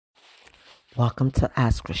Welcome to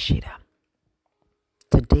Ask Rashida.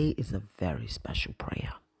 Today is a very special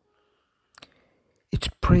prayer. It's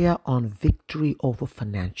prayer on victory over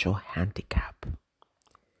financial handicap.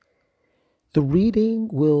 The reading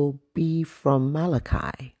will be from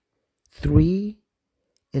Malachi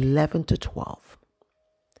 3:11-12.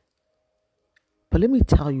 But let me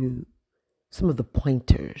tell you some of the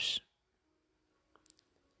pointers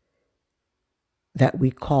that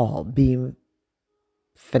we call being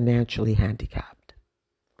financially handicapped.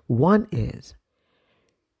 One is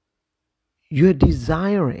you're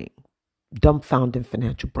desiring dumbfounding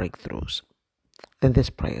financial breakthroughs, then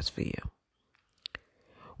this prayer is for you.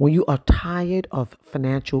 When you are tired of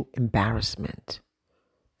financial embarrassment,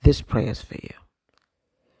 this prayer is for you.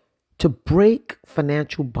 To break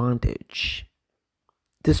financial bondage,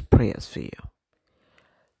 this prayer is for you.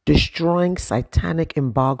 Destroying satanic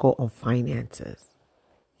embargo on finances,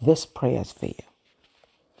 this prayer is for you.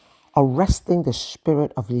 Arresting the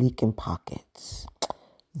spirit of leaking pockets,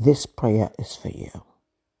 this prayer is for you.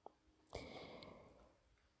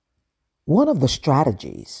 One of the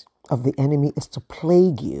strategies of the enemy is to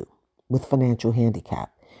plague you with financial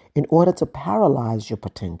handicap in order to paralyze your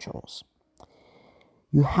potentials.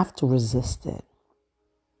 You have to resist it.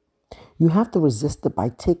 You have to resist it by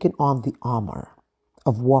taking on the armor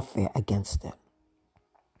of warfare against it.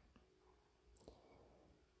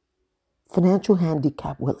 Financial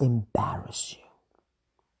handicap will embarrass you.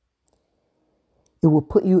 It will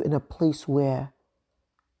put you in a place where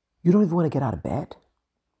you don't even want to get out of bed.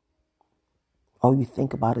 All you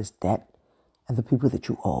think about is debt and the people that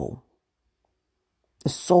you owe.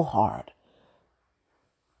 It's so hard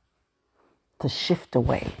to shift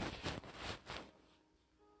away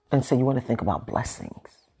and say you want to think about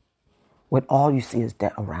blessings when all you see is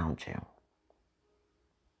debt around you.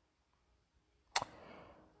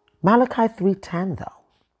 Malachi 3:10 though,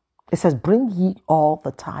 it says, "Bring ye all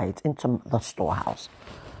the tithes into the storehouse,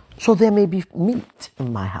 so there may be meat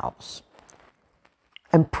in my house.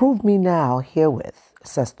 And prove me now herewith,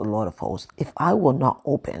 says the Lord of hosts, if I will not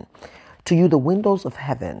open to you the windows of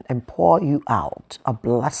heaven and pour you out a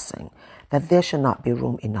blessing, that there shall not be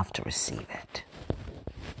room enough to receive it."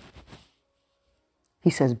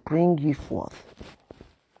 He says, "Bring ye forth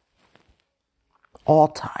all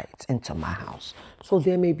tithes into my house, so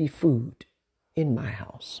there may be food in my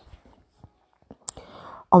house."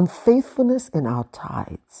 Unfaithfulness in our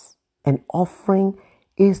tithes and offering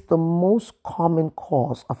is the most common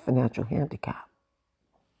cause of financial handicap.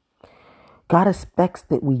 God expects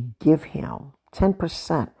that we give him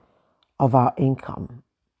 10% of our income.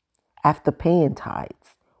 After paying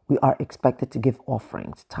tithes, we are expected to give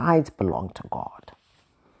offerings. Tithes belong to God.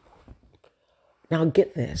 Now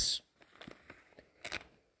get this.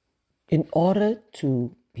 In order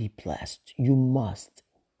to be blessed, you must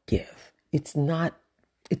give. It's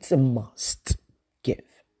a must.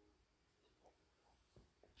 Give.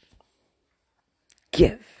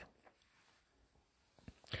 Give.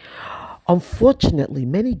 Unfortunately,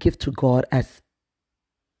 many give to God as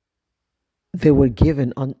they were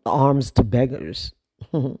given on alms to beggars.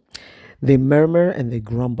 They murmur and they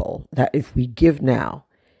grumble that if we give now,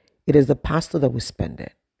 it is the pastor that will spend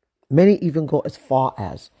it. Many even go as far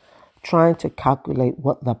as trying to calculate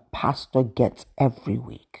what the pastor gets every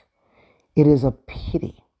week. It is a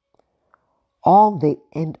pity. All they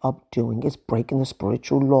end up doing is breaking the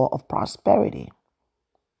spiritual law of prosperity.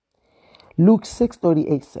 Luke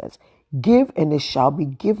 6:38 says, "Give and it shall be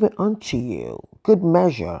given unto you. Good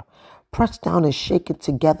measure, pressed down and shaken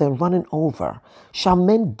together and running over, shall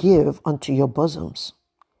men give unto your bosoms.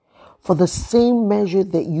 For the same measure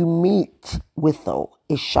that you meet withal,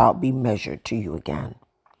 it shall be measured to you again."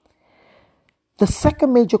 The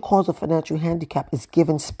second major cause of financial handicap is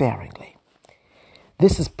giving sparingly.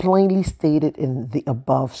 This is plainly stated in the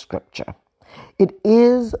above scripture. It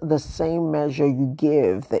is the same measure you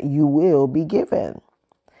give that you will be given.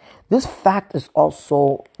 This fact is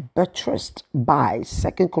also buttressed by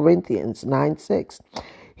 2 Corinthians 9:6.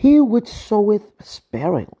 "He which soweth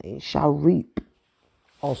sparingly shall reap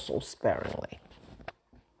also sparingly."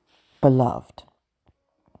 Beloved,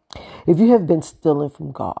 if you have been stealing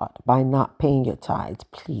from God by not paying your tithes,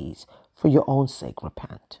 please, for your own sake,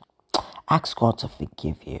 repent. Ask God to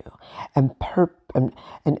forgive you and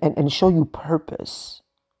show you purpose.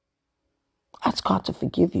 Ask God to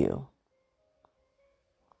forgive you.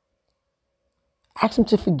 Ask him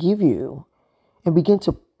to forgive you and begin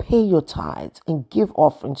to pay your tithes and give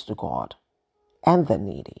offerings to God and the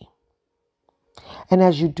needy. And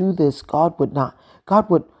as you do this,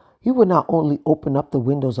 he would not only open up the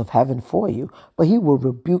windows of heaven for you, but he will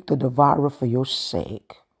rebuke the devourer for your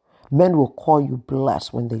sake. Men will call you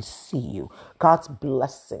blessed when they see you. God's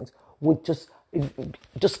blessings would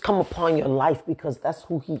just come upon your life because that's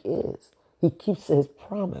who he is. He keeps his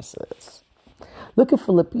promises. Look at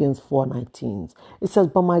Philippians 4:19. It says,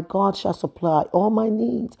 but my God shall supply all my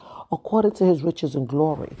needs according to his riches and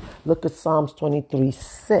glory. Look at Psalms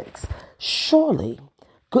 23:6. Surely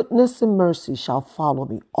goodness and mercy shall follow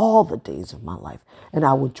me all the days of my life, and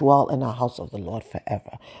I will dwell in the house of the Lord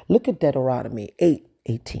forever. Look at Deuteronomy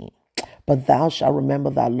 8:18. But thou shalt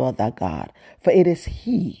remember thy Lord thy God, for it is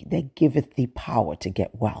he that giveth thee power to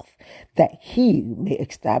get wealth, that he may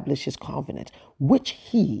establish his covenant, which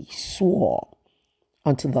he swore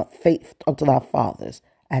unto thy fathers,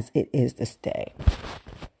 as it is this day.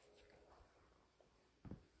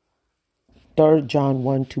 3 John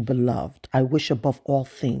 1:2, beloved, I wish above all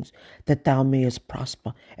things that thou mayest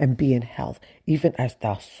prosper and be in health, even as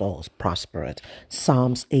thy soul prospereth.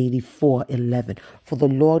 Psalms 84:11, for the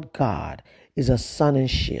Lord God is a sun and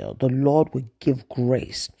shield. The Lord will give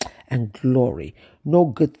grace and glory. No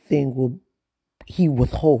good thing will he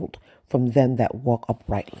withhold from them that walk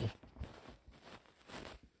uprightly.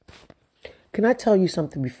 Can I tell you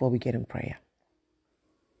something before we get in prayer?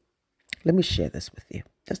 Let me share this with you.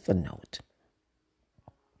 Just a note.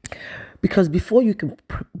 Because before you can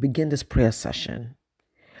begin this prayer session,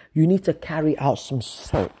 you need to carry out some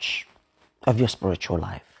search of your spiritual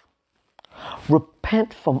life.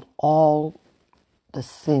 Repent from all the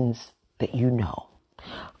sins that you know.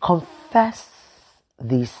 Confess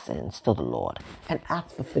these sins to the Lord and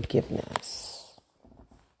ask for forgiveness.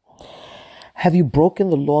 Have you broken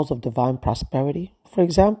the laws of divine prosperity? For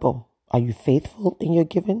example, are you faithful in your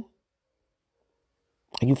giving?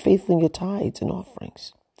 Are you faithful in your tithes and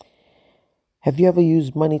offerings? Have you ever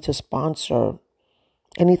used money to sponsor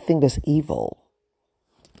anything that's evil,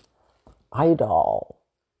 idol,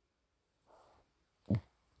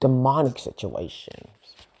 demonic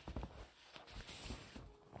situations?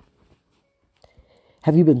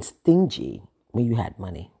 Have you been stingy when you had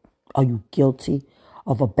money? Are you guilty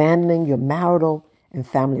of abandoning your marital and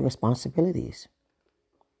family responsibilities?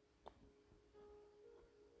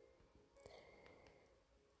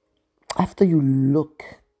 After you look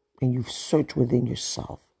and you search within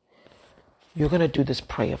yourself, you're going to do this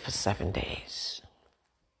prayer for 7 days.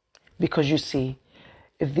 Because you see,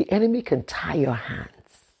 if the enemy can tie your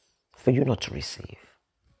hands for you not to receive,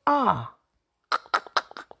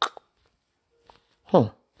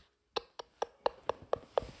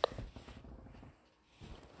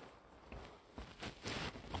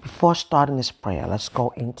 Before starting this prayer, let's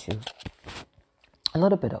go into a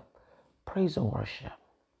little bit of praise and worship.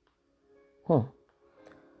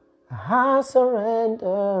 I surrender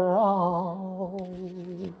all.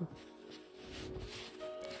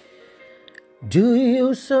 Do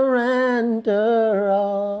you surrender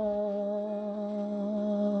all?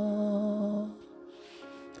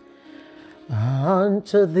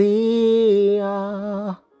 Unto thee,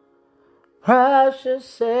 precious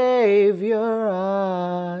Savior,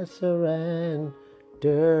 I surrender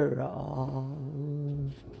all.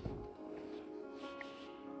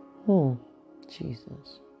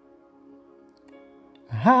 Jesus.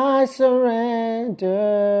 I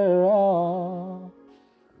surrender all.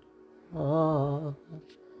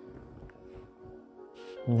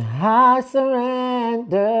 I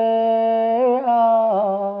surrender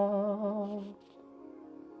all.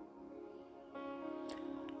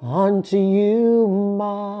 Unto you,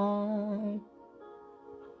 my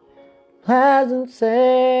pleasant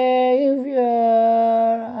Savior,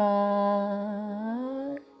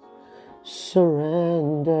 I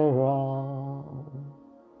surrender all.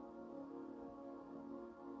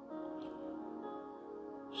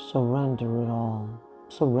 Surrender it all.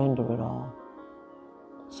 Surrender it all.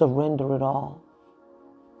 Surrender it all.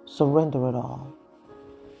 Surrender it all.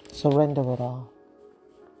 Surrender it all.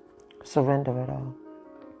 Surrender it all.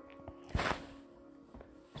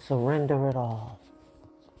 Surrender it all.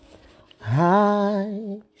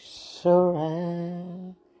 I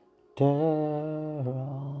surrender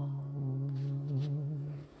all.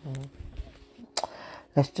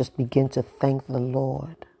 Let's just begin to thank the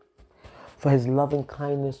Lord for his loving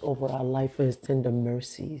kindness over our life, for his tender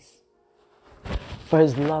mercies, for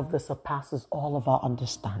his love that surpasses all of our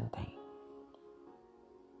understanding,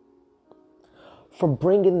 for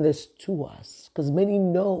bringing this to us, because many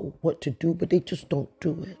know what to do, but they just don't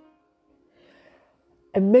do it.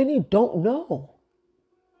 And many don't know.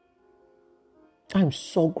 I'm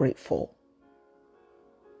so grateful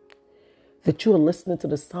that you are listening to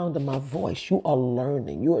the sound of my voice. You are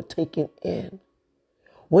learning. You are taking in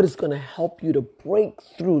what is going to help you to break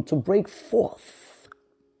through, to break forth.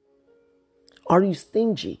 Are you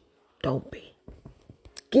stingy? Don't be.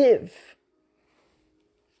 Give.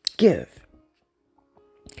 Give.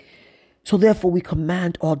 So therefore, we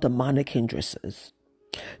command all demonic hindrances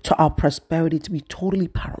to our prosperity to be totally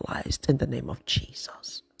paralyzed in the name of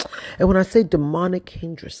Jesus. And when I say demonic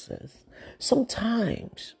hindrances,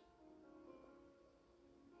 sometimes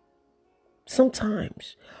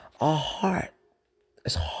our heart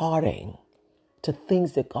is hardening to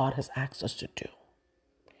things that God has asked us to do.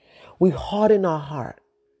 We harden our heart.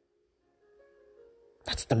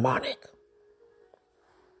 That's demonic.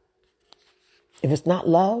 If it's not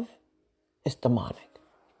love, it's demonic.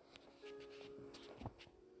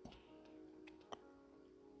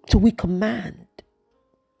 So we command.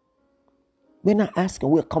 We're not asking,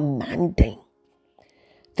 we're commanding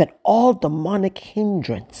that all demonic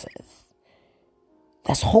hindrances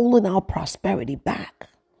that's holding our prosperity back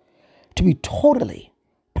to be totally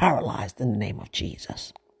paralyzed in the name of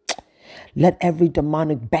Jesus. Let every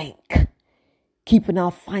demonic bank keeping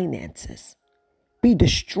our finances be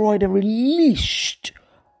destroyed and released.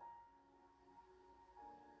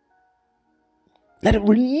 Let it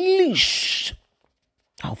release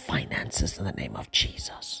our finances in the name of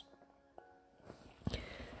Jesus.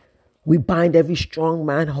 We bind every strong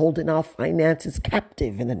man holding our finances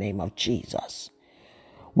captive in the name of Jesus.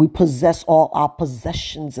 We possess all our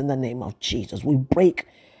possessions in the name of Jesus. We break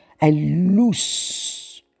and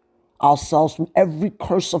loose ourselves from every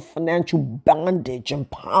curse of financial bondage and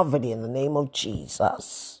poverty in the name of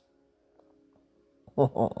Jesus. I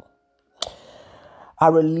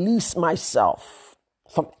release myself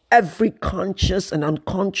from every conscious and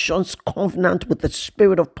unconscious covenant with the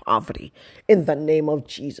spirit of poverty in the name of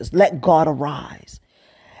Jesus. Let God arise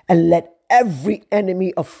and let every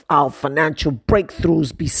enemy of our financial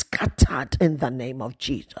breakthroughs be scattered in the name of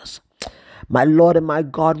Jesus. My Lord and my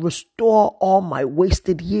God, restore all my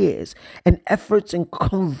wasted years and efforts and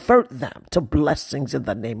convert them to blessings in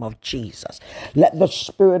the name of Jesus. Let the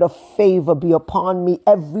spirit of favor be upon me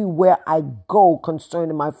everywhere I go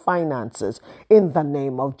concerning my finances in the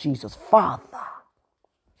name of Jesus. Father,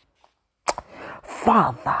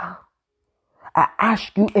 I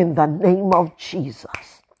ask you in the name of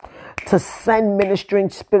Jesus to send ministering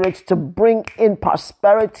spirits to bring in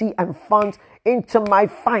prosperity and funds into my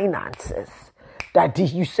finances. That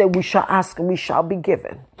you say we shall ask and we shall be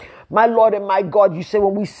given. My Lord and my God, you say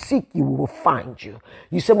when we seek you, we will find you.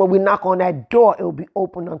 You say when we knock on that door, it will be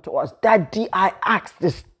open unto us. Daddy, I ask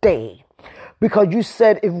this day, because you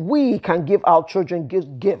said if we can give our children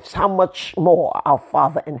gifts, how much more our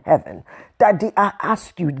Father in heaven? Daddy, I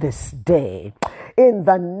ask you this day, in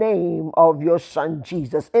the name of your Son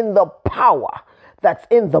Jesus, in the power that's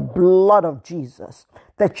in the blood of Jesus,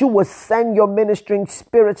 that you will send your ministering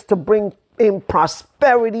spirits to bring in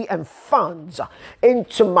prosperity and funds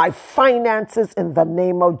into my finances in the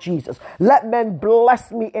name of Jesus. Let men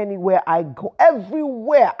bless me anywhere I go.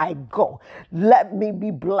 Everywhere I go, let me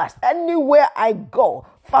be blessed. Anywhere I go,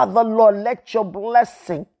 Father Lord, let your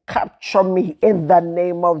blessing capture me in the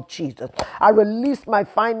name of Jesus. I release my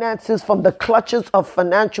finances from the clutches of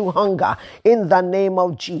financial hunger in the name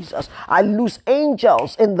of Jesus. I loose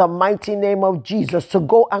angels in the mighty name of Jesus to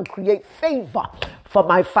go and create favor for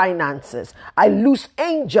my finances. I loose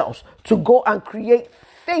angels to go and create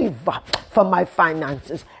favor for my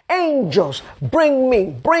finances. Angels, bring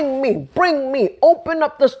me. Open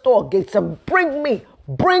up the store gates and bring me.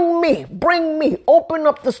 Open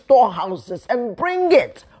up the storehouses and bring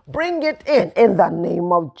it in the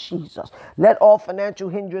name of Jesus. Let all financial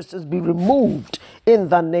hindrances be removed in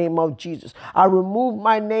the name of Jesus. I remove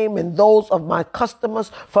my name and those of my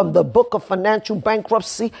customers from the book of financial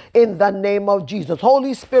bankruptcy in the name of Jesus.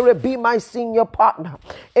 Holy Spirit, be my senior partner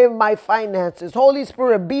in my finances. Holy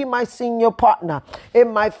Spirit, be my senior partner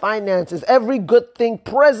in my finances. Every good thing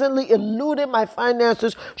presently eluding my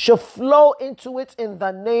finances shall flow into it in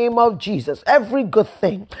the name of Jesus. Every good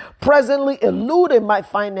thing presently eluding my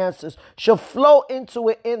finances shall flow into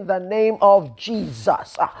it in the name of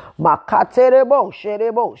Jesus.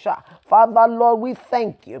 Father, Lord, we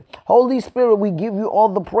thank you. Holy Spirit, we give you all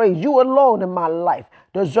the praise. You alone in my life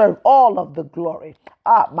deserve all of the glory.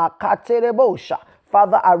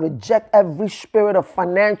 Father, I reject every spirit of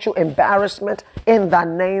financial embarrassment in the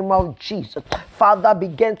name of Jesus. Father,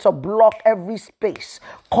 begin to block every space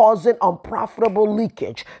causing unprofitable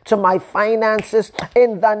leakage to my finances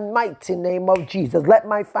in the mighty name of Jesus. Let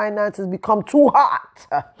my finances become too hot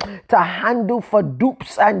to handle for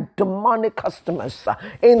dupes and demonic customers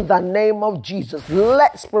in the name of Jesus.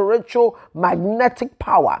 Let spiritual magnetic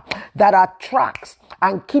power that attracts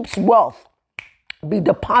and keeps wealth be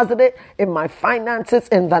deposited in my finances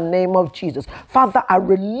in the name of Jesus. Father, I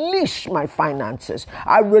release my finances.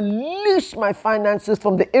 I release my finances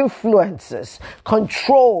from the influences,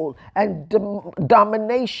 control, and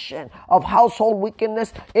domination of household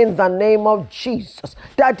wickedness in the name of Jesus.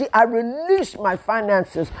 Daddy, I release my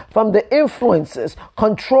finances from the influences,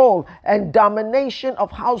 control, and domination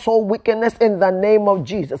of household wickedness in the name of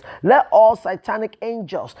Jesus. Let all satanic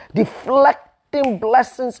angels deflecting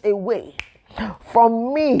blessings away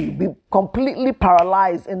from me be completely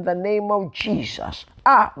paralyzed in the name of Jesus.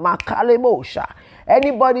 Makalebosha.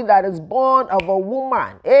 Anybody that is born of a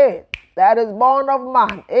woman, that is born of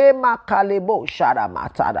man,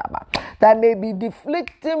 that may be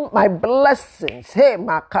deflecting my blessings. I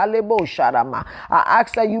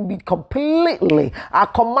ask that you be I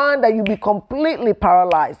command that you be completely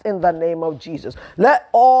paralyzed in the name of Jesus. Let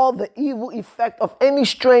all the evil effect of any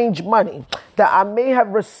strange money that I may have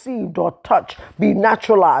received or touched be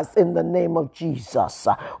naturalized in the name of Jesus.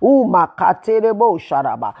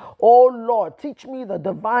 Oh Lord, teach me the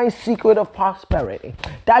divine secret of prosperity.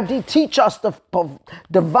 Daddy, teach us the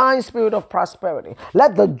divine spirit of prosperity.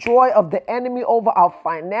 Let the joy of the enemy over our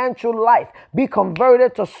financial life be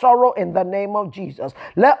converted to sorrow in the name of Jesus.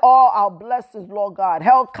 Let all our blessings, Lord God,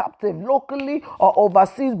 held captive locally or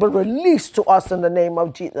overseas, be released to us in the name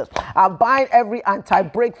of Jesus. I bind every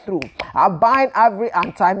anti-breakthrough. I bind every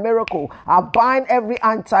anti-miracle. I bind every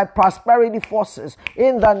anti-prosperity forces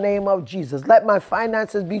in the name of Jesus. Let my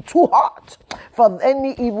finances be too hot for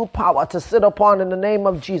any evil power to sit upon in the name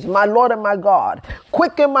of Jesus. My Lord and my God,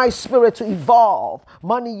 quicken my spirit to evolve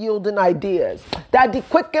money yielding ideas. Daddy,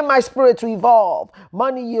 quicken my spirit to evolve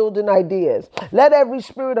money yielding ideas. Let every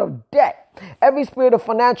spirit of debt, every spirit of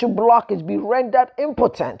financial blockage be rendered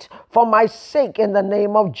impotent for my sake in the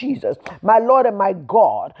name of Jesus. My Lord and my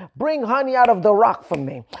God, bring honey out of the rock for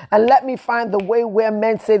me and let me find the way where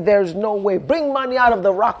men say there's no way. Bring money out of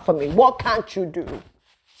the rock for me. What can't you do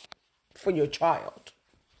for your child?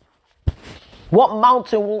 What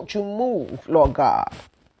mountain won't you move, Lord God?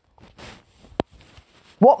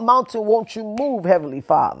 What mountain won't you move, Heavenly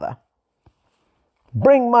Father?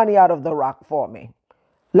 Bring money out of the rock for me.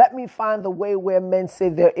 Let me find the way where men say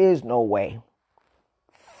there is no way.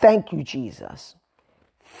 Thank you, Jesus.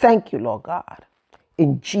 Thank you, Lord God.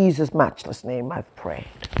 In Jesus' matchless name I've prayed.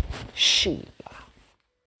 Sheila.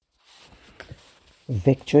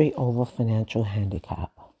 Victory over financial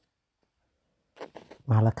handicap.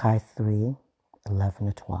 Malachi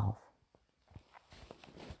 3:11-12.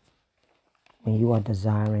 When you are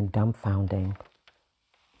desiring dumbfounding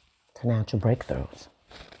financial breakthroughs,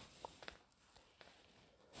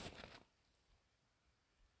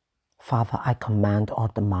 Father, I command all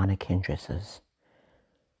demonic hindrances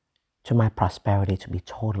to my prosperity to be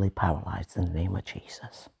totally paralyzed in the name of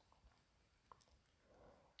Jesus.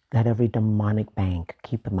 Let every demonic bank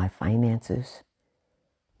keeping my finances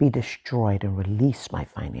be destroyed and release my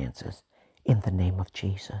finances in the name of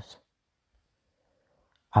Jesus.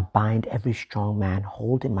 I bind every strong man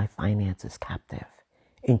holding my finances captive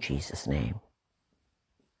in Jesus' name.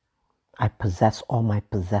 I possess all my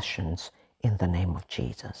possessions in the name of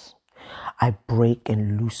Jesus. I break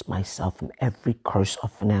and loose myself from every curse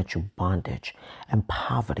of financial bondage and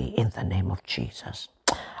poverty in the name of Jesus.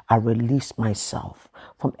 I release myself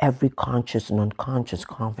from every conscious and unconscious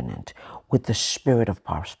covenant with the spirit of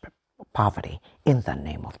poverty in the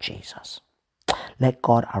name of Jesus. Let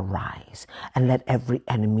God arise and let every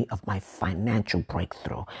enemy of my financial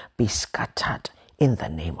breakthrough be scattered in the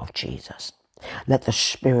name of Jesus. Let the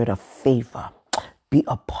spirit of favor be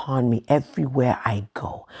upon me everywhere I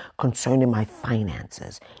go concerning my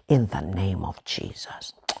finances in the name of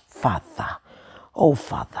Jesus. Father, oh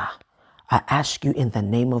Father, I ask you in the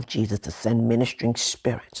name of Jesus to send ministering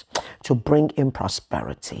spirits to bring in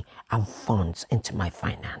prosperity and funds into my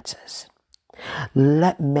finances.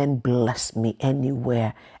 Let men bless me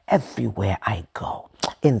anywhere, everywhere I go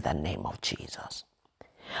in the name of Jesus.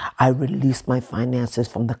 I release my finances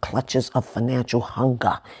from the clutches of financial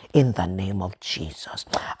hunger in the name of Jesus.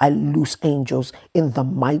 I loose angels in the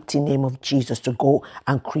mighty name of Jesus to go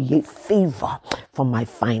and create favor for my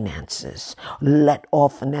finances. Let all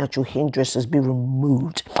financial hindrances be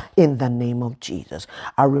removed in the name of Jesus.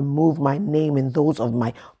 I remove my name and those of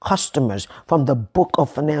my customers from the book of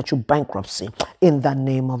financial bankruptcy in the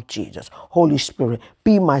name of Jesus. Holy Spirit,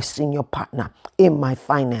 be my senior partner in my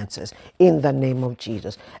finances in the name of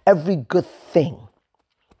Jesus. Every good thing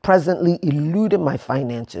presently eluding my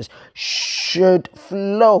finances should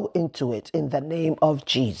flow into it in the name of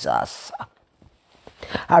Jesus.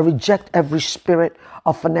 I reject every spirit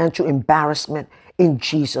of financial embarrassment in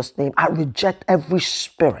Jesus' name. I reject every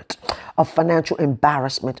spirit of financial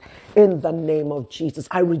embarrassment in the name of Jesus.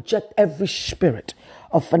 I reject every spirit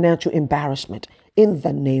of financial embarrassment in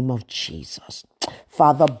the name of Jesus.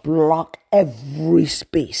 Father, block every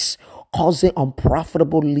space causing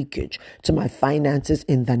unprofitable leakage to my finances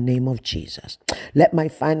in the name of Jesus. Let my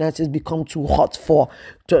finances become too hot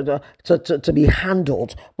to be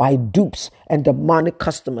handled by dupes and demonic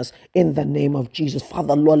customers in the name of Jesus.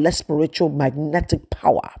 Father, Lord, let spiritual magnetic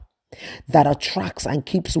power that attracts and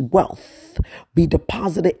keeps wealth be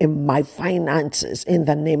deposited in my finances in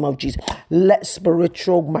the name of Jesus. Let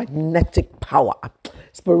spiritual magnetic power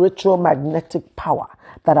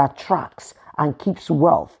that attracts and keeps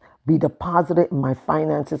wealth be deposited in my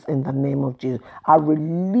finances in the name of Jesus. I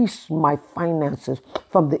release my finances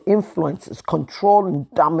from the influences, control, and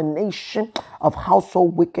domination of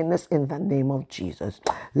household wickedness in the name of Jesus.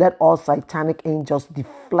 Let all satanic angels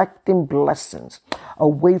deflecting blessings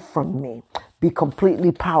away from me be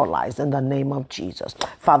completely paralyzed in the name of Jesus.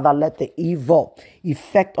 Father, let the evil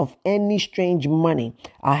effect of any strange money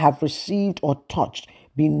I have received or touched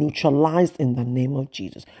be neutralized in the name of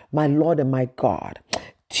Jesus. My Lord and my God,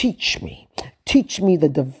 teach me the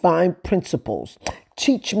divine principles.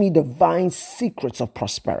 Teach me divine secrets of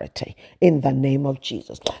prosperity in the name of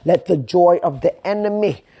Jesus. Let the joy of the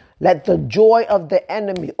enemy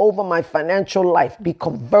over my financial life be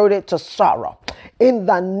converted to sorrow. In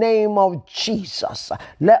the name of Jesus,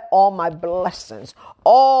 let all my blessings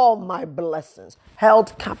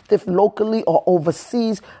held captive locally or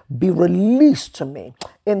overseas be released to me.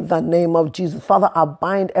 In the name of Jesus. Father, I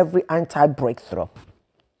bind every anti-breakthrough,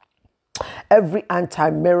 every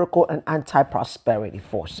anti-miracle and anti-prosperity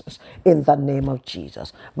forces in the name of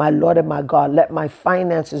Jesus. My Lord and my God, let my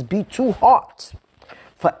finances be too hot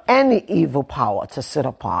for any evil power to sit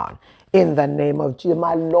upon in the name of Jesus.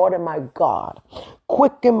 My Lord and my God,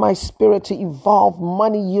 quicken my spirit to evolve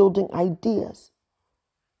money-yielding ideas.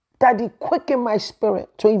 Daddy, quicken my spirit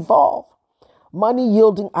to evolve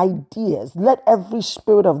money-yielding ideas. Let every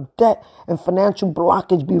spirit of debt and financial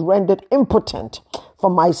blockage be rendered impotent for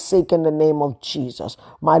my sake in the name of Jesus.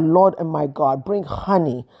 My Lord and my God, bring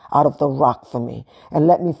honey out of the rock for me and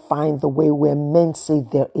let me find the way where men say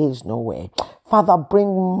there is no way. Father,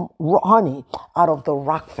 bring honey out of the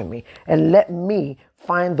rock for me and let me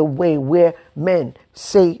find the way where men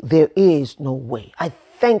say there is no way. I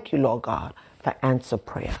thank you, Lord God, for answer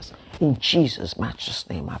prayers. In Jesus' matchless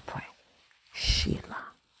name I pray. Sheila.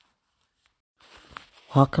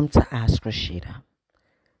 Welcome to Ask Rashida.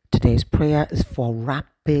 Today's prayer is for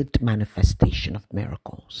rapid manifestation of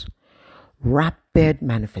miracles. Rapid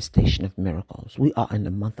manifestation of miracles. We are in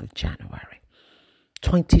the month of January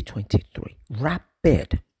 2023.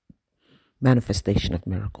 Rapid manifestation of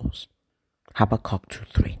miracles. Habakkuk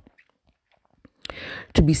 2:3.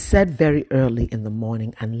 To be said very early in the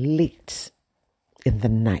morning and late in the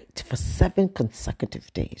night for 7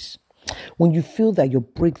 consecutive days. When you feel that your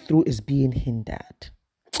breakthrough is being hindered.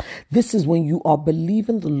 This is when you are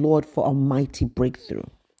believing the Lord for a mighty breakthrough.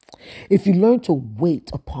 If you learn to wait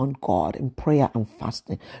upon God in prayer and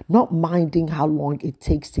fasting, not minding how long it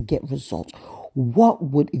takes to get results, what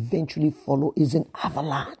would eventually follow is an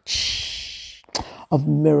avalanche of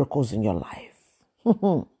miracles in your life.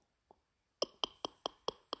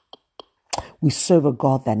 We serve a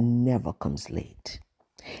God that never comes late.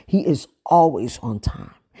 He is always on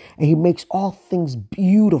time, and he makes all things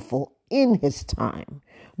beautiful in his time.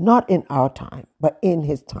 Not in our time, but in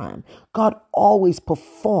his time. God always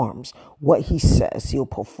performs what he says he'll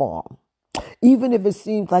perform. Even if it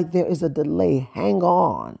seems like there is a delay, hang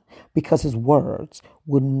on, because his words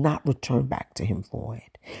will not return back to him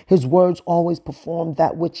void. His words always perform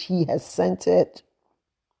that which he has sent it.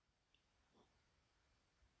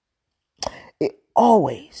 It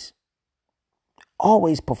always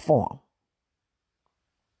perform.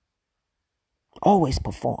 Always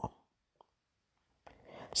perform.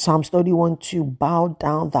 Psalms 31:2, bow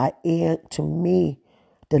down thy ear to me,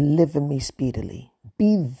 deliver me speedily.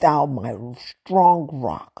 Be thou my strong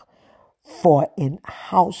rock, for in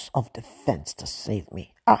house of defense to save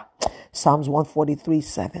me. Psalms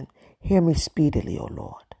 143:7, hear me speedily, O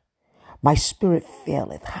Lord. My spirit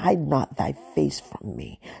faileth, hide not thy face from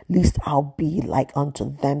me, lest I'll be like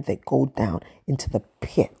unto them that go down into the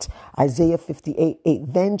pit. Isaiah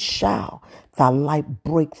 58:8, then shall thy light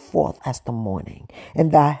break forth as the morning,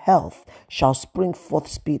 and thy health shall spring forth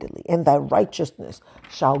speedily, and thy righteousness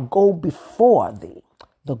shall go before thee.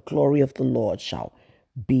 The glory of the Lord shall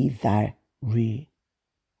be thy reward.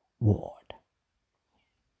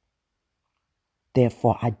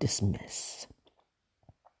 Therefore I dismiss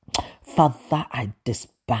Father, I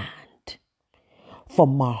disband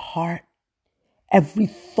from my heart every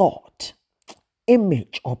thought,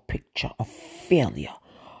 image, or picture of failure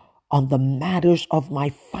on the matters of my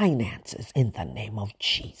finances in the name of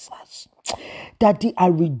Jesus. Daddy, I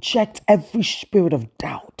reject every spirit of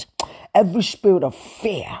doubt, every spirit of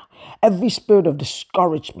fear, every spirit of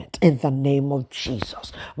discouragement in the name of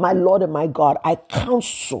Jesus. My Lord and my God, I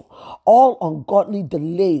counsel all ungodly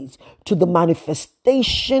delays to the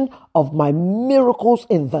manifestation of my miracles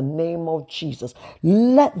in the name of Jesus.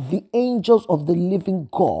 Let the angels of the living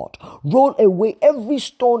God roll away every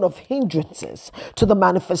stone of hindrances to the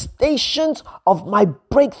manifestations of my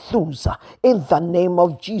breakthroughs in the name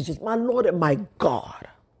of Jesus. My Lord and my God,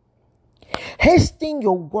 hasten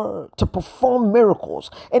your word to perform miracles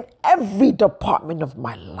in every department of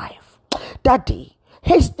my life. Daddy,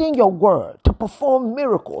 hasten your word to perform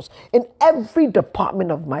miracles in every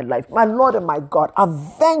department of my life. My Lord and my God,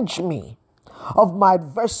 avenge me of my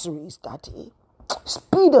adversaries, Daddy.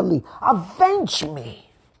 Speedily avenge me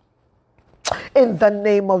in the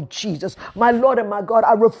name of Jesus. My Lord and my God,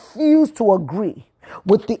 I refuse to agree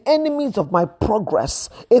with the enemies of my progress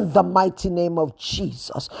in the mighty name of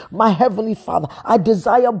Jesus. My Heavenly Father, I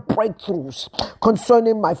desire breakthroughs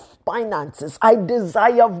concerning my finances. I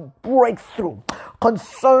desire breakthrough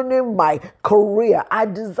concerning my career. I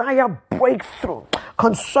desire breakthrough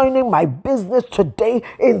concerning my business today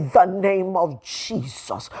in the name of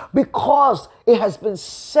Jesus, because it has been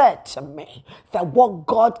said to me that what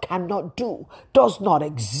God cannot do does not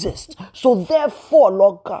exist. So therefore,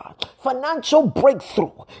 Lord God, financial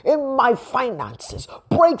breakthrough in my finances,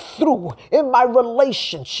 breakthrough in my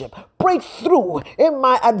relationship, breakthrough in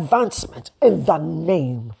my advancement in the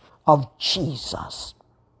name of Jesus.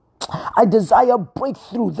 I desire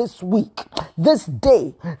breakthrough this week, this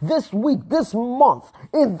day, this week, this month,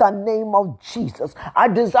 in the name of Jesus. I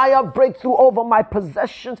desire breakthrough over my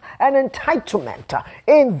possessions and entitlement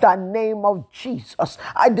in the name of Jesus.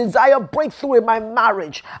 I desire breakthrough in my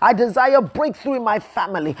marriage. I desire breakthrough in my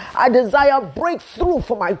family. I desire breakthrough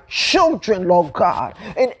for my children, Lord God,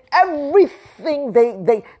 in everything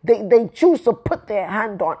they choose to put their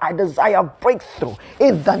hand on. I desire breakthrough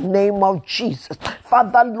in the name of Jesus.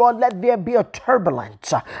 Father, Lord, let there be a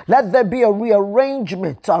turbulence. Let there be a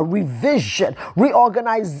rearrangement, a revision,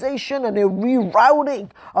 reorganization, and a rerouting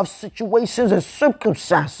of situations and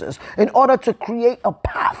circumstances in order to create a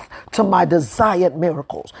path to my desired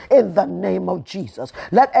miracles in the name of Jesus.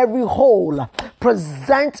 Let every hole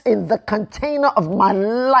present in the container of my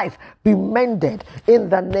life be mended in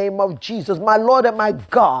the name of Jesus. My Lord and my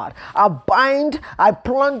God, I bind, I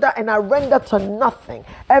plunder, and I render to nothing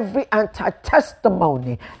every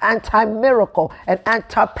anti-testimony, anti-miracle, and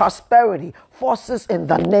anti-prosperity forces in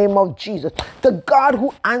the name of Jesus. The God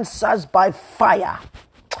who answers by fire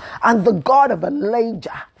and the God of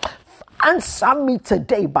Elijah, answer me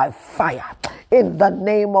today by fire in the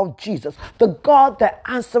name of Jesus. The God that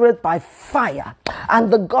answereth by fire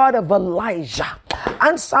and the God of Elijah,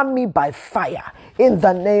 answer me by fire in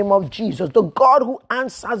the name of Jesus. The God who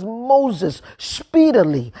answers Moses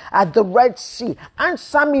speedily at the Red Sea,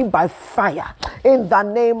 answer me by fire in the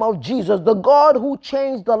name of Jesus. The God who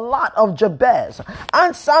changed the lot of Jabez,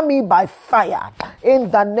 answer me by fire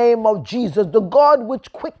in the name of Jesus. The God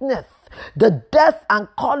which quickeneth the death and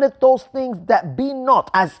calleth those things that be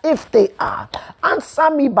not as if they are, answer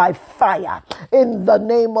me by fire in the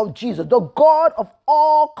name of Jesus. The God of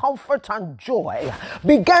all comfort and joy,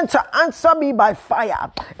 began to answer me by fire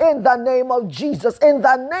in the name of Jesus. In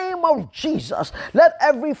the name of Jesus, let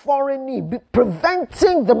every foreign knee be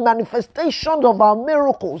preventing the manifestation of our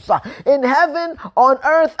miracles in heaven, on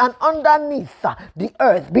earth, and underneath the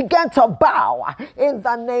earth begin to bow in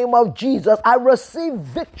the name of Jesus. I receive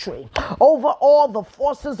victory over all the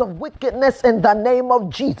forces of wickedness in the name of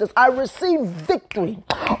Jesus. I receive victory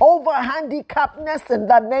over handicapness in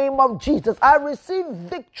the name of Jesus. I receive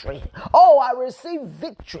victory. Oh, I receive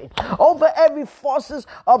victory over every forces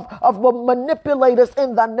of manipulators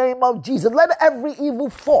in the name of Jesus. Let every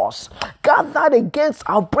evil force gathered against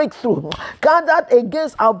our breakthrough,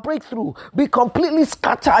 be completely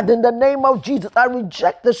scattered in the name of Jesus. I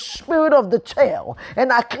reject the spirit of the tail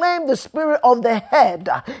and I claim the spirit of the head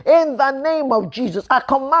in the name of Jesus. I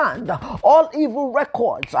command all evil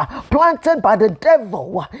records planted by the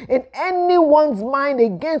devil arrow in anyone's mind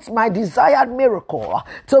against my desired miracle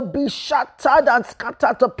to be shattered and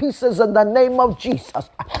scattered to pieces in the name of Jesus.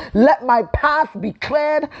 Let my path be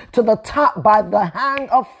cleared to the top by the hand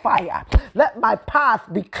of fire. Let my path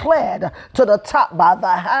be cleared to the top by the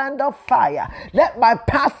hand of fire. Let my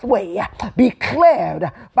pathway be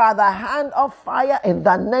cleared by the hand of fire in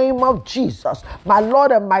the name of Jesus. My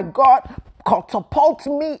Lord and my God, catapult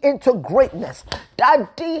me into greatness.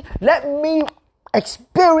 Daddy, let me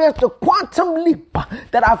experience the quantum leap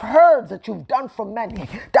that I've heard that you've done for many.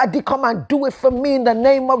 Daddy, come and do it for me in the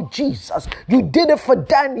name of Jesus. You did it for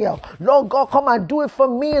Daniel. Lord God, come and do it for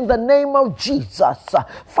me in the name of Jesus.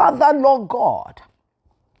 Father, Lord God,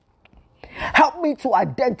 help me to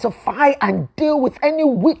identify and deal with any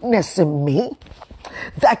weakness in me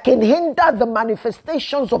that can hinder the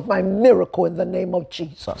manifestations of my miracle in the name of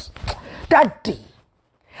Jesus. Daddy,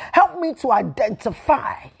 help me to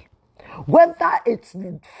identify whether it's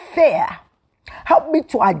fear. Help me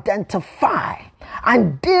to identify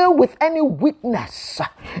and deal with any weakness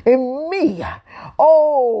in me,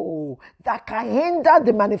 that can hinder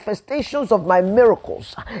the manifestations of my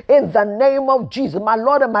miracles in the name of Jesus. My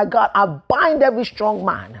Lord and my God, I bind every strong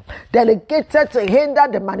man delegated to hinder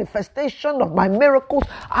the manifestation of my miracles.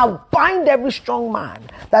 I bind every strong man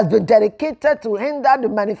that's been dedicated to hinder the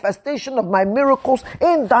manifestation of my miracles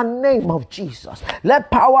in the name of Jesus.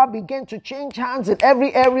 Let power begin to change hands in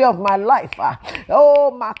every area of my life.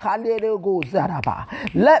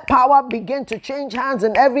 Let power begin to change hands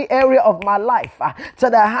in every area of my life to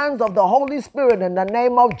the hands of the Holy Spirit in the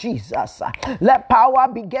name of Jesus. Let power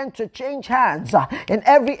begin to change hands in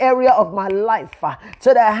every area of my life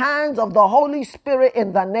to the hands of the Holy Spirit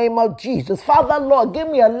in the name of Jesus. Father, Lord, give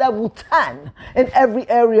me a level 10 in every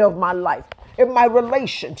area of my life. In my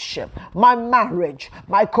relationship, my marriage,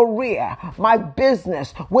 my career, my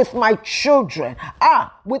business, with my children,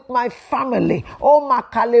 with my family,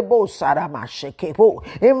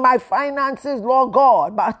 in my finances, Lord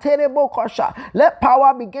God, let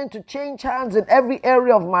power begin to change hands in every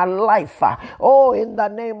area of my life. In the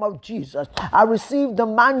name of Jesus, I receive the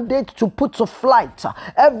mandate to put to flight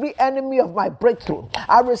every enemy of my breakthrough.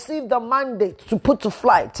 I receive the mandate to put to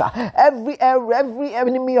flight every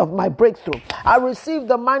enemy of my breakthrough. I receive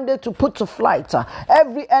the mandate to put to flight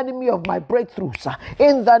every enemy of my breakthroughs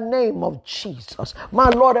in the name of Jesus. My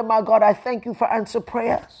Lord and my God, I thank you for answer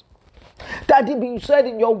prayers. Daddy, you said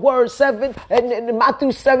in your word 7 and in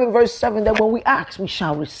Matthew 7 verse 7 that when we ask, we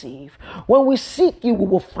shall receive. When we seek you, we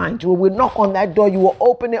will find you. When we knock on that door, you will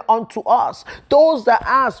open it unto us. Those that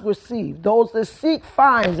ask, receive. Those that seek,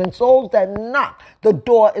 finds. And those that knock, the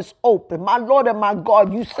door is open. My Lord and my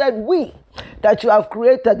God, you said we that you have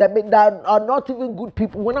created that are not even good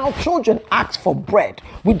people. When our children ask for bread,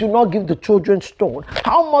 we do not give the children stone.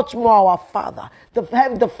 How much more our Father,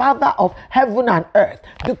 the Father of heaven and earth,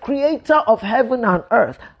 the creator of heaven and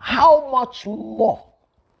earth, how much more,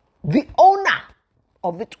 the owner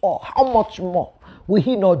of it all, how much more will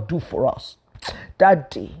he not do for us?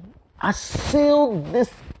 Daddy, I seal this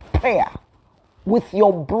prayer with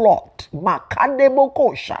your blood,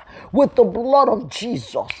 with the blood of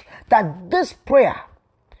Jesus, that this prayer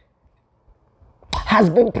has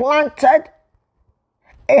been planted,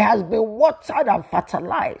 it has been watered and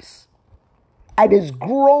fertilized, and is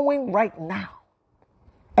growing right now,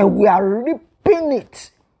 and we are reaping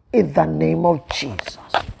it in the name of Jesus.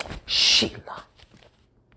 Sheila.